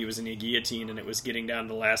about how he was in a guillotine, and it was getting down to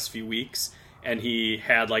the last few weeks, and he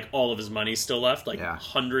had like all of his money still left,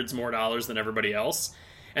 hundreds more dollars than everybody else.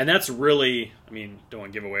 And that's really, I mean, don't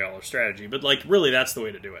want to give away all our strategy, but like really that's the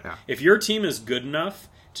way to do it. Yeah. If your team is good enough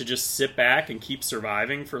to just sit back and keep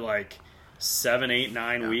surviving for like 7, 8,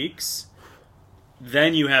 9 weeks,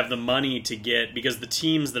 then you have the money to get, because the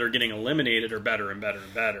teams that are getting eliminated are better and better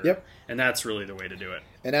and better. Yep. And that's really the way to do it.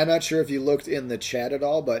 And I'm not sure if you looked in the chat at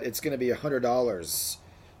all, but it's going to be $100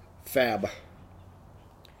 fab.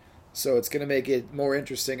 So it's going to make it more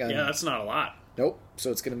interesting on... Yeah, that's not a lot. Nope.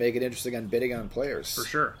 So it's going to make it interesting on bidding on players. For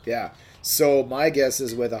sure. Yeah. So my guess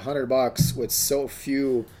is with $100, with so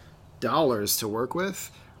few dollars to work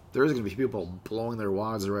with, there's going to be people blowing their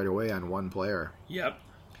wads right away on one player. Yep.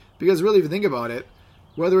 Because really, if you think about it,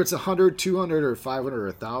 whether it's 100, 200, or 500, or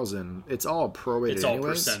 1,000, it's all prorated. It's all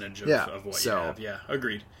anyways. percentage of what so, you have. Yeah,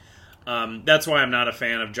 agreed. That's why I'm not a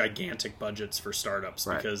fan of gigantic budgets for startups,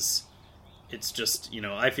 because it's just,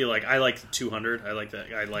 I feel like I like 200. I like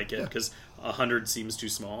that. I like it because 100 seems too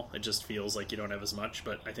small. It just feels like you don't have as much.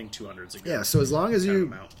 But I think 200 is a good. Yeah. So as long as you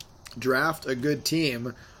amount. Draft a good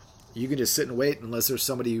team, you can just sit and wait unless there's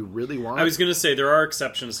somebody you really want. I was going to say there are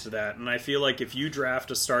exceptions to that, and I feel like if you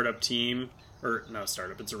draft a startup team. Or not a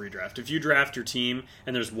startup, it's a redraft. If you draft your team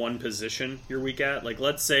and there's one position you're weak at, like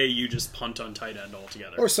let's say you just punt on tight end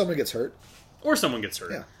altogether. Or someone gets hurt. Or someone gets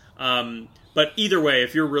hurt. Yeah. But either way,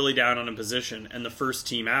 if you're really down on a position and the first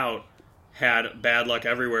team out had bad luck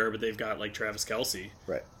everywhere, but they've got like Travis Kelce,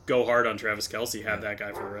 right? Go hard on Travis Kelce. Have that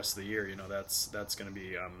guy for the rest of the year. That's going to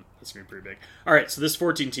be pretty big. All right, so this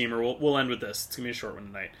 14-teamer, we'll end with this. It's going to be a short one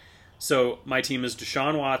tonight. So my team is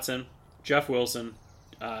Deshaun Watson, Jeff Wilson,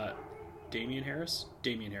 Damian Harris,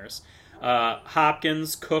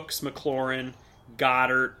 Hopkins, Cooks, McLaurin,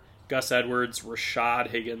 Goddard, Gus Edwards,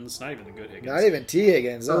 Rashad Higgins, not even the good Higgins. Not even T.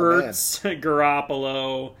 Higgins. Ertz,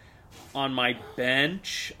 Garoppolo. On my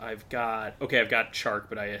bench, I've got Chark,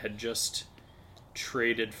 but I had just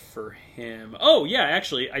traded for him. Oh, yeah,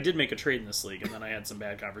 actually, I did make a trade in this league, and then I had some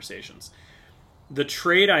bad conversations. The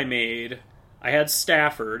trade I made, I had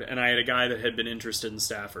Stafford, and I had a guy that had been interested in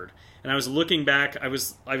Stafford. And I was looking back, I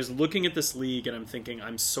was looking at this league, and I'm thinking,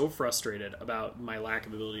 I'm so frustrated about my lack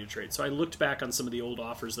of ability to trade. So I looked back on some of the old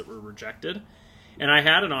offers that were rejected, and I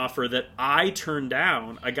had an offer that I turned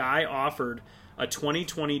down. A guy offered a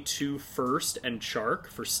 2022 first and Chark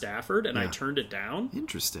for Stafford, and I turned it down.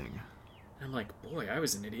 Interesting. And I'm like, boy, I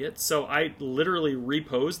was an idiot. So I literally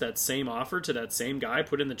reposed that same offer to that same guy,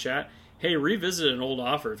 put in the chat, hey, revisit an old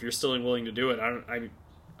offer if you're still willing to do it.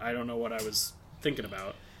 I don't know what I was thinking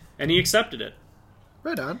about. And he accepted it.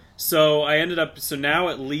 Right on. So I ended up... So now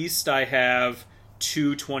at least I have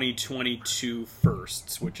two 2022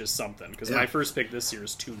 firsts, which is something. Because my first pick this year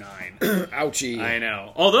is 2-9. Ouchie. I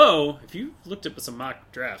know. Although, if you looked at some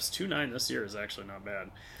mock drafts, 2-9 this year is actually not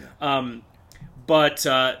bad. Yeah. But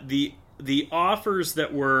the offers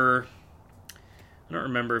that were... I don't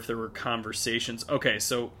remember if there were conversations. Okay,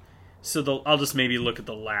 so I'll just maybe look at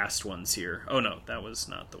the last ones here. Oh, no, that was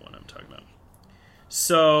not the one I'm talking about.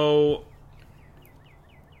 So,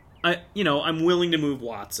 I'm willing to move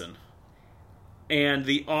Watson. And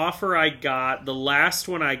the offer I got, the last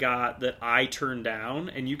one I got that I turned down,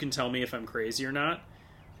 and you can tell me if I'm crazy or not,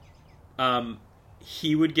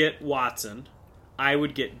 he would get Watson. I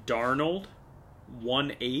would get Darnold,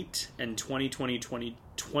 1-8, and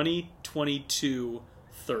 2022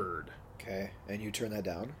 third. Okay, and you turn that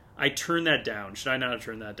down? I turned that down. Should I not have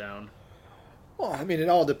turned that down? Well, I mean, it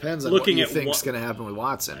all depends on what you think's going to happen with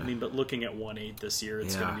Watson. I mean, but looking at 1-8 this year,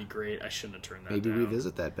 it's going to be great. I shouldn't have turned that Maybe down.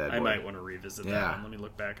 revisit that bad boy. I might want to revisit that one. Let me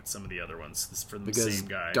look back at some of the other ones. This is from the same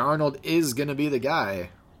guy. Darnold is going to be the guy,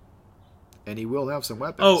 and he will have some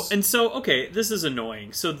weapons. Oh, and so, okay, this is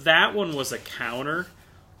annoying. So that one was a counter.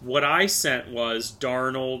 What I sent was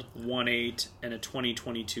Darnold, 1-8, and a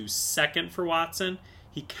 2022 second for Watson.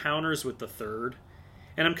 He counters with the third.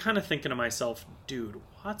 And I'm kind of thinking to myself, dude,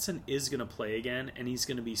 Watson is going to play again, and he's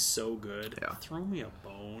going to be so good. Yeah. Throw me a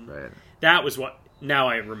bone. Right. That was what... Now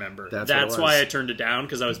I remember. That's why I turned it down,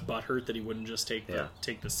 because I was butthurt that he wouldn't just take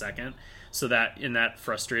the second. So that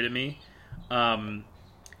frustrated me.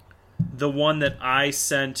 The one that I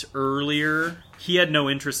sent earlier, he had no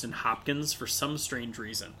interest in Hopkins for some strange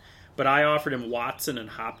reason. But I offered him Watson and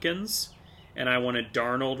Hopkins, and I wanted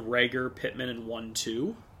Darnold, Rager, Pittman, and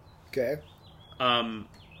 1-2. Okay.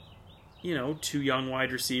 Two young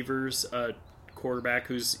wide receivers, a quarterback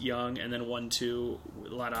who's young, and then 1-2,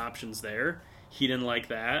 a lot of options there. He didn't like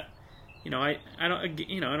that. I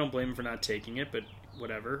don't blame him for not taking it, but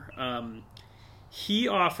whatever. He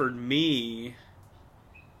offered me,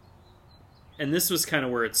 and this was kind of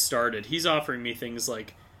where it started. He's offering me things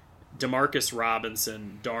like Demarcus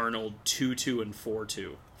Robinson, Darnold, 2-2 and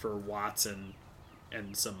 4-2 for Watson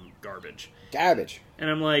and some garbage. And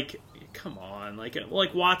I'm like, come on, like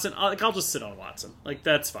Watson. I'll just sit on Watson. Like,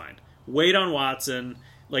 that's fine. Wait on Watson.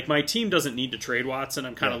 Like, my team doesn't need to trade Watson.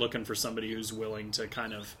 I'm kind of looking for somebody who's willing to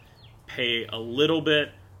kind of pay a little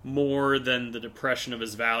bit more than the depression of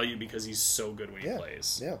his value because he's so good when he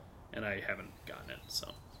plays. Yeah. And I haven't gotten it, so.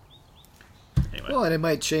 Anyway. Well, and it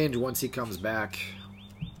might change once he comes back.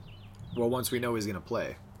 Well, once we know he's going to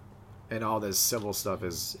play. and all this civil stuff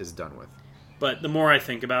is done with. But the more I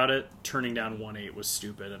think about it, turning down 1.8 was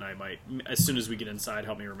stupid, and I might, as soon as we get inside,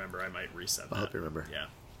 help me remember, I might reset that. I'll help you remember. Yeah.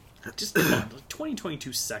 Just come on,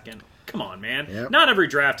 2022 second. Come on, man. Yep. Not every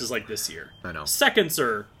draft is like this year. I know. Seconds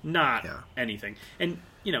are not anything. And,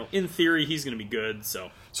 in theory, he's going to be good,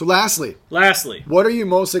 so. So lastly, what are you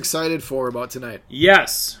most excited for about tonight?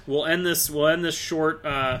 Yes, we'll end this short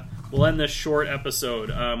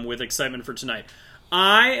episode with excitement for tonight.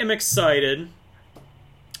 I am excited.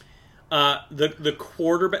 The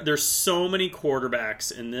quarterback. There's so many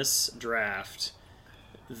quarterbacks in this draft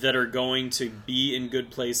that are going to be in good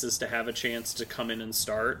places to have a chance to come in and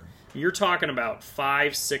start. You're talking about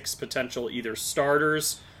 5, 6 potential either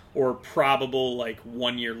starters or probable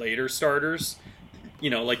 1 year later starters.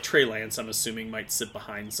 Like Trey Lance, I'm assuming might sit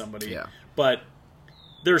behind somebody. Yeah. But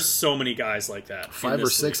there's so many guys like that. 5 or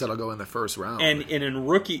 6 that'll go in the first round. And in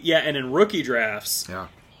rookie drafts. Yeah.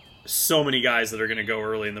 So many guys that are going to go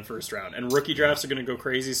early in the first round. And rookie drafts are going to go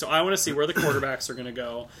crazy. So I want to see where the quarterbacks are going to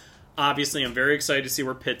go. Obviously, I'm very excited to see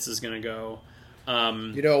where Pitts is going to go.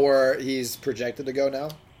 You know where he's projected to go now?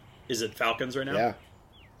 Is it Falcons right now? Yeah.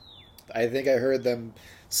 I think I heard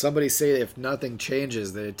somebody say if nothing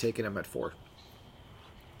changes, they're taking him at 4.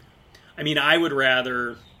 I mean, I'd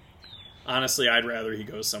rather he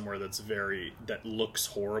goes somewhere that looks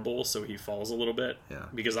horrible, so he falls a little bit. Yeah.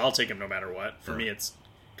 Because I'll take him no matter what. For me, it's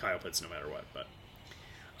Kyle Pitts no matter what. But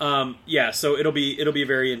so it'll be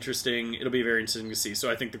very interesting. It'll be very interesting to see.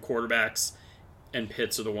 So I think the quarterbacks and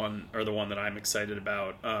Pitts are the one that I'm excited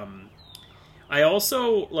about. I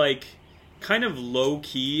also kind of low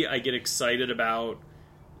key. I get excited about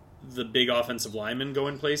the big offensive linemen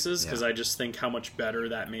going places because I just think how much better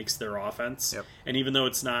that makes their offense. Yep. And even though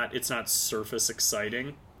it's not surface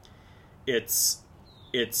exciting, it's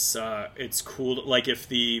cool. If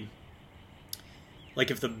the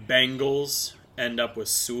Bengals end up with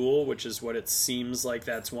Sewell, which is what it seems like,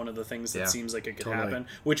 that's one of the things that seems like it could happen,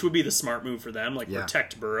 which would be the smart move for them.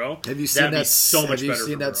 Protect Burrow. Have you seen that? So much better. Have you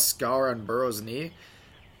seen that scar on Burrow's knee?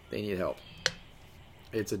 They need help.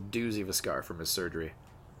 It's a doozy of a scar from his surgery.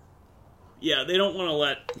 Yeah, they don't want to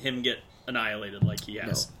let him get annihilated like he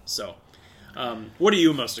has. No. So, what are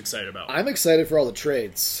you most excited about? I'm excited for all the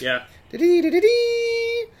trades. Yeah.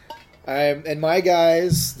 And my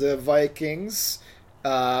guys, the Vikings,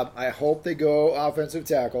 I hope they go offensive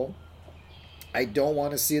tackle. I don't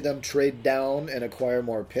want to see them trade down and acquire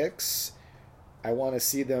more picks. I want to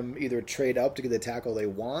see them either trade up to get the tackle they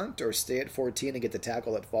want or stay at 14 and get the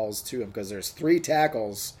tackle that falls to them, because there's 3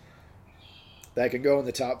 tackles that can go in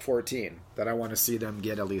the top 14 that I want to see them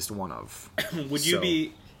get at least one of. Would you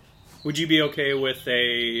be okay with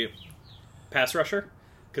a pass rusher?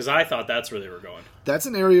 Because I thought that's where they were going. That's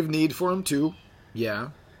an area of need for them too.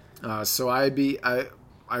 Yeah. So I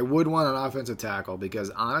would want an offensive tackle, because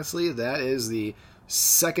honestly, that is the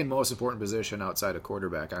second most important position outside of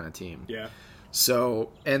quarterback on a team. Yeah.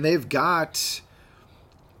 So, and they've got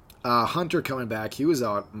Hunter coming back. He was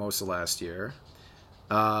out most of last year.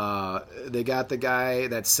 They got the guy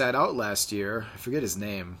that sat out last year. I forget his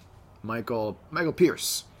name. Michael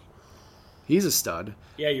Pierce. He's a stud.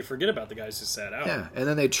 Yeah, you forget about the guys who sat out. Yeah, and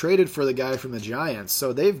then they traded for the guy from the Giants.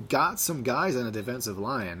 So they've got some guys on the defensive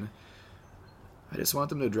line. I just want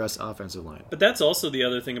them to address offensive line. But that's also the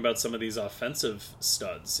other thing about some of these offensive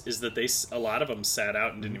studs, is that a lot of them sat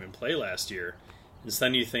out and didn't even play last year. And so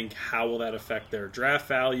then you think, how will that affect their draft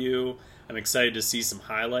value? I'm excited to see some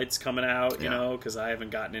highlights coming out, because I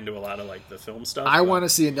haven't gotten into a lot of the film stuff. I want to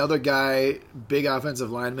see another guy, big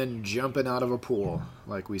offensive lineman, jumping out of a pool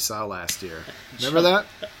like we saw last year. Remember that?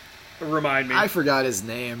 Remind me. I forgot his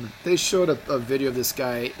name. They showed a video of this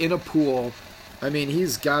guy in a pool. I mean,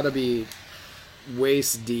 he's got to be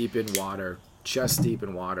waist deep in water, chest deep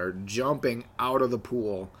in water, jumping out of the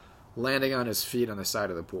pool, landing on his feet on the side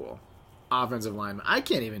of the pool. Offensive lineman. I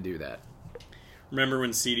can't even do that. Remember when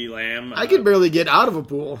CeeDee Lamb... I could barely get out of a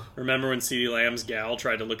pool. Remember when CeeDee Lamb's gal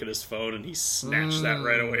tried to look at his phone and he snatched that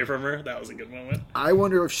right away from her? That was a good moment. I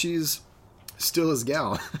wonder if she's still his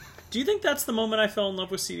gal. Do you think that's the moment I fell in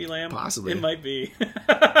love with CeeDee Lamb? Possibly. It might be.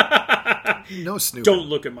 No snooping. Don't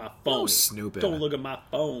look at my phone. No snooping. Don't look at my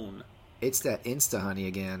phone. It's that Insta honey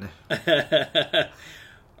again. All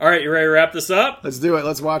right, you ready to wrap this up? Let's do it.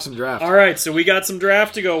 Let's watch some draft. All right, so we got some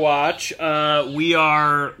draft to go watch.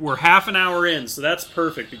 We're half an hour in, so that's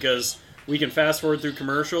perfect because we can fast forward through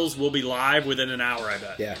commercials. We'll be live within an hour, I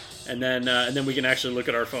bet. Yeah. And then we can actually look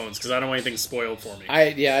at our phones because I don't want anything spoiled for me.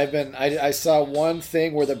 I saw one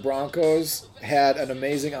thing where the Broncos had an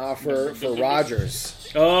amazing offer for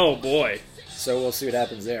Rodgers. Oh boy. So we'll see what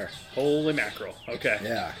happens there. Holy mackerel. Okay.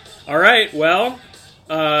 Yeah. All right. Well,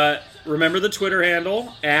 Remember the Twitter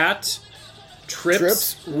handle at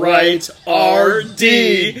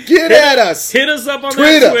TripsRightRD. Get at us. Hit us up on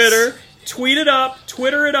Tweet that us. Twitter. Tweet it up.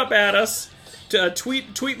 Twitter it up at us.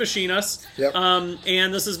 Tweet machine us. Yep.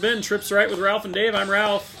 And this has been Trips Right with Ralph and Dave. I'm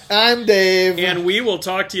Ralph. I'm Dave. And we will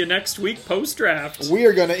talk to you next week post-draft. We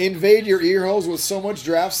are going to invade your ear holes with so much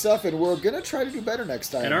draft stuff, and we're going to try to do better next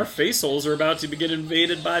time. And our face holes are about to get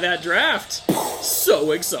invaded by that draft.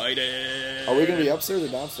 So excited. Are we going to be upstairs or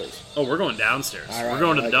downstairs? Oh, we're going downstairs. All right, we're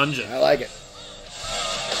going to I the like dungeon. it. I like it.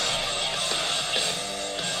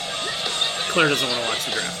 Claire doesn't want to watch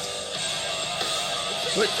the draft.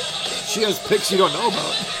 But she has picks you don't know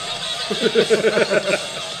about.